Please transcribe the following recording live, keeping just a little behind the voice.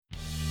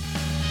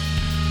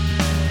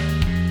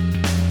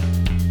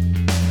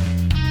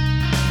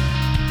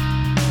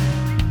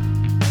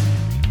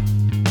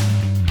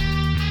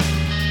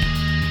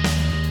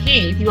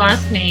Keith, you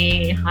asked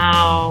me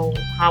how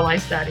I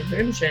started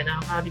Moonshare.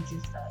 Now, how did you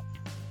start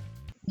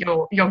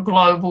your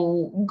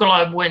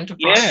global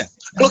enterprise? Yeah.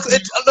 Look,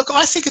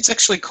 I think it's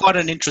actually quite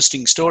an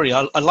interesting story.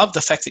 I love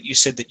the fact that you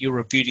said that you were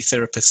a beauty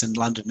therapist in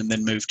London and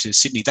then moved to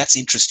Sydney. That's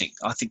interesting.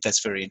 I think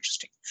that's very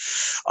interesting.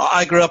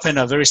 I grew up in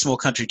a very small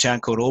country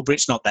town called Albury.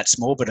 It's not that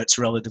small, but it's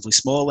relatively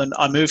small. And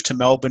I moved to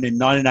Melbourne in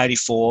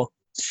 1984,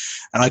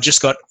 and I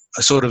just got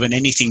a sort of an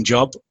anything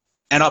job.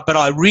 But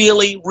I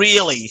really,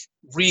 really,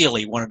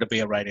 really wanted to be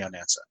a radio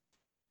announcer.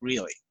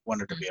 Really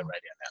wanted to be a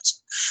radio announcer.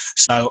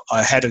 So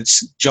I had a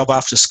job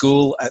after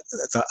school at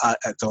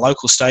the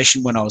local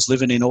station when I was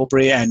living in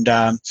Albury, and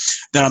then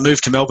I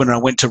moved to Melbourne and I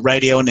went to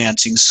radio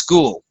announcing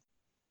school.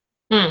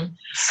 And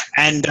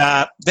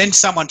then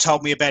someone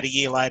told me about a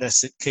year later,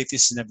 said, Keith,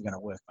 this is never going to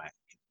work, mate.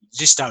 You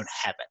just don't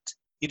have it.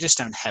 You just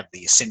don't have the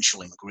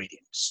essential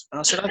ingredients. And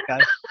I said, okay.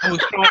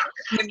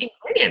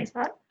 Ingredients,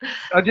 right?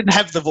 I didn't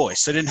have the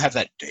voice. I didn't have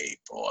that deep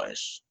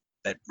voice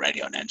that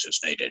radio announcers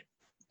needed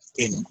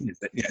in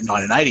the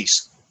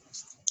 1980s.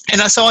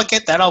 And so I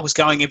get that. I was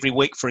going every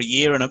week for a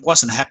year and it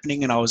wasn't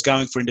happening, and I was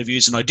going for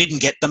interviews and I didn't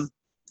get them.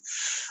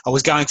 I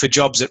was going for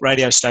jobs at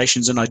radio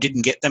stations and I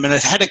didn't get them. And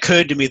it had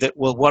occurred to me that,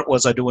 well, what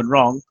was I doing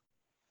wrong?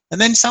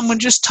 And then someone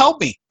just told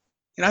me,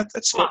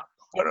 that's what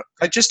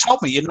they just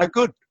told me, you're no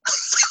good.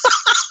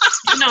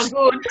 You're no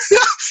good.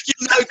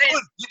 You're no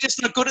good. You're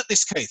just not good at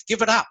this, Keith.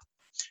 Give it up.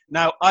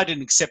 No, I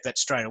didn't accept that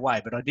straight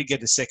away, but I did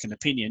get a second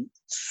opinion.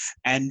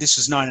 And this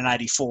was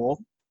 1984.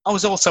 I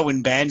was also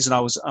in bands and I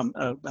was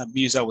a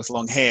muso with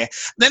long hair.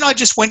 Then I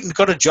just went and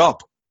got a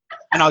job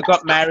and I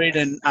got married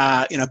and,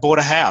 bought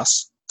a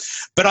house.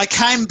 But I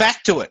came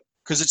back to it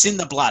because it's in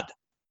the blood.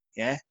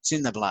 Yeah, it's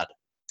in the blood.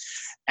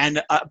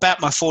 And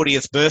about my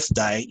 40th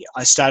birthday,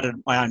 I started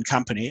my own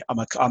company.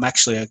 I'm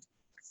actually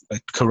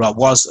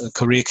was a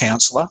career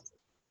counsellor,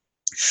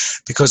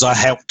 because I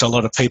helped a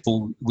lot of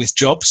people with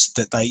jobs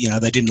that they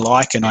didn't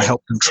like, and I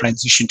helped them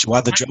transition to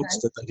other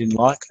jobs that they didn't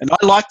like. And I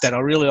liked that. I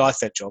really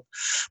liked that job.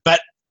 But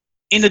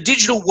in a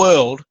digital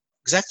world,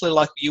 exactly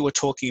like you were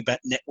talking about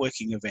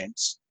networking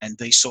events and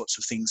these sorts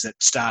of things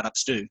that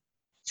startups do,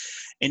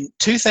 in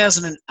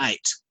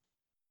 2008,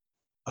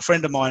 a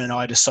friend of mine and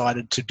I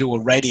decided to do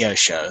a radio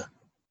show.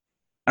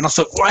 And I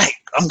thought, great,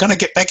 I'm going to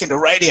get back into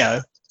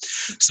radio.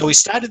 So we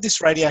started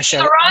this radio show.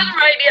 Our own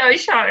radio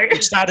show.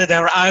 We started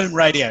our own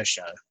radio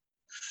show.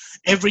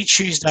 Every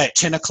Tuesday at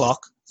 10 o'clock.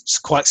 It's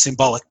quite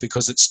symbolic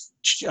because it's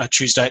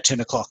Tuesday at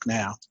 10 o'clock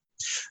now.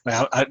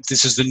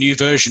 This is the new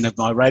version of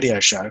my radio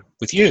show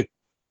with you.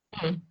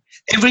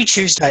 Every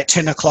Tuesday at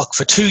 10 o'clock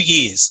for 2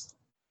 years,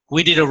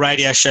 we did a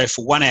radio show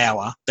for 1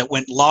 hour that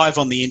went live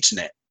on the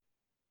internet.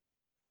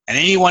 And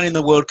anyone in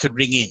the world could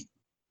ring in.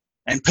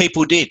 And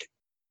people did.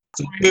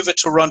 Vancouver,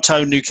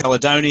 Toronto, New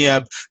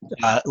Caledonia,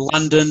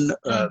 London,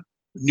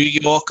 New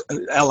York,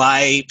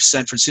 LA,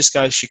 San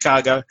Francisco,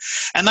 Chicago,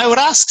 and they would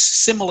ask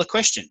similar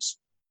questions.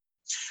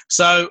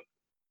 So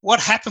what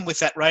happened with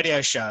that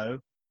radio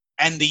show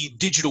and the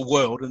digital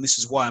world, and this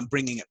is why I'm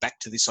bringing it back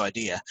to this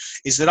idea,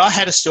 is that I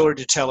had a story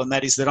to tell, and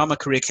that is that I'm a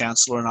career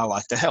counsellor and I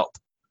like to help.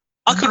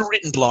 I could have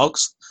written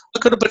blogs. I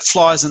could have put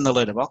flyers in the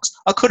letterbox.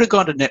 I could have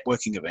gone to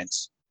networking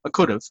events. I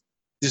could have.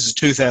 This is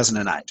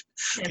 2008.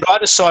 Yeah. But I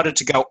decided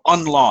to go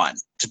online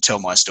to tell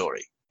my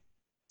story.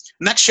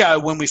 And that show,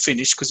 when we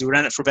finished, because we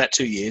ran it for about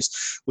 2 years,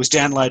 was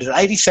downloaded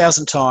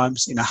 80,000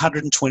 times in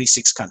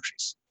 126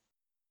 countries.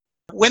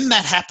 When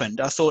that happened,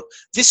 I thought,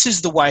 this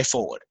is the way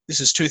forward. This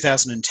is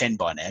 2010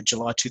 by now,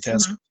 July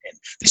 2010.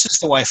 This is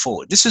the way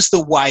forward. This is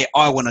the way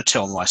I want to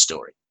tell my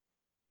story.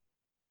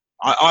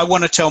 I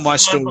want to tell my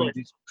story,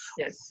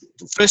 yes.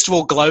 First of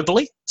all,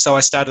 globally. So I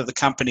started the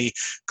company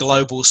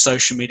Global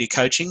Social Media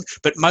Coaching,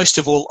 but most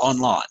of all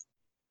online.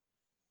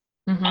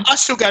 I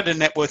still go to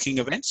networking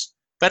events,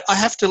 but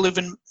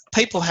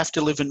people have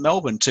to live in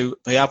Melbourne to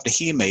be able to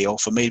hear me or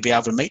for me to be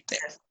able to meet them.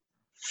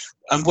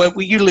 And where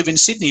you live in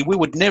Sydney, we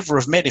would never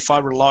have met if I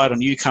relied on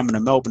you coming to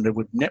Melbourne to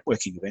a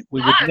networking event.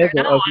 We would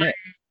never have met.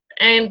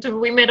 And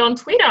we met on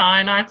Twitter,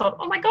 and I thought,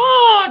 oh my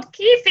God,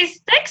 Keith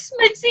is text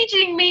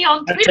messaging me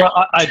on Twitter.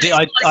 I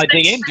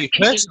DM'd you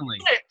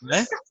personally.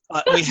 Yeah?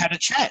 We had a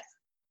chat.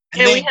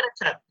 We had a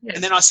chat. Yes.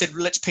 And then I said,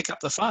 let's pick up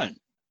the phone.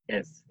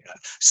 Yes.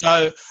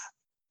 So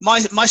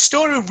my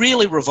story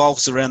really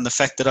revolves around the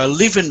fact that I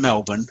live in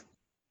Melbourne,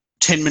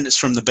 10 minutes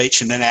from the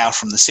beach and an hour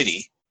from the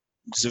city,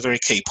 which is a very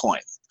key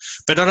point.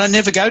 But I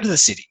never go to the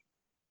city,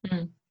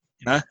 and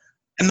my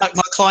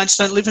clients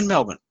don't live in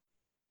Melbourne.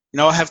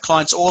 I have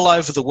clients all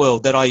over the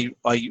world that I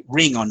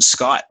ring on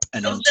Skype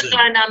and on Zoom.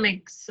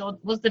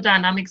 What's the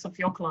dynamics of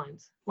your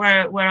clients?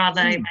 Where are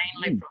they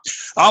mainly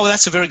from? Oh, well,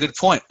 that's a very good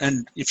point.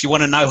 And if you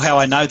want to know how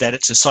I know that,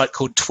 it's a site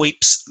called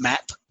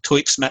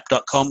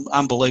tweepsmap.com.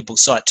 Unbelievable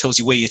site. Tells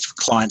you where your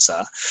clients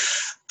are.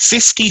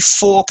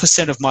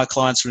 54% of my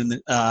clients are in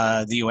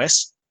the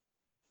US.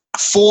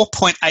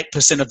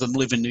 4.8% of them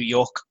live in New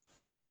York.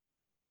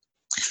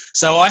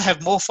 So I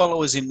have more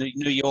followers in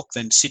New York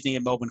than Sydney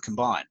and Melbourne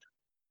combined.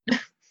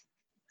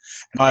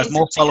 And I have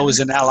more followers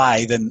in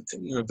LA than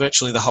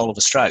virtually the whole of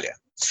Australia.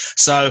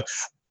 So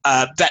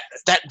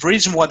that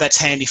reason why that's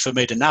handy for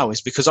me to know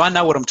is because I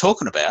know what I'm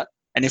talking about,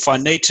 and if I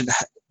need to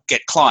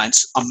get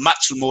clients, I'm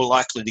much more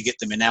likely to get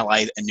them in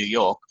LA and New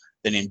York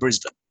than in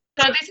Brisbane.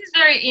 So this is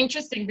very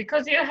interesting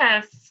because you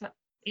have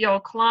your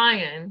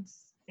clients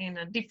in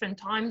a different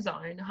time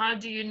zone. How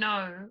do you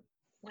know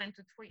when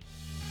to tweet?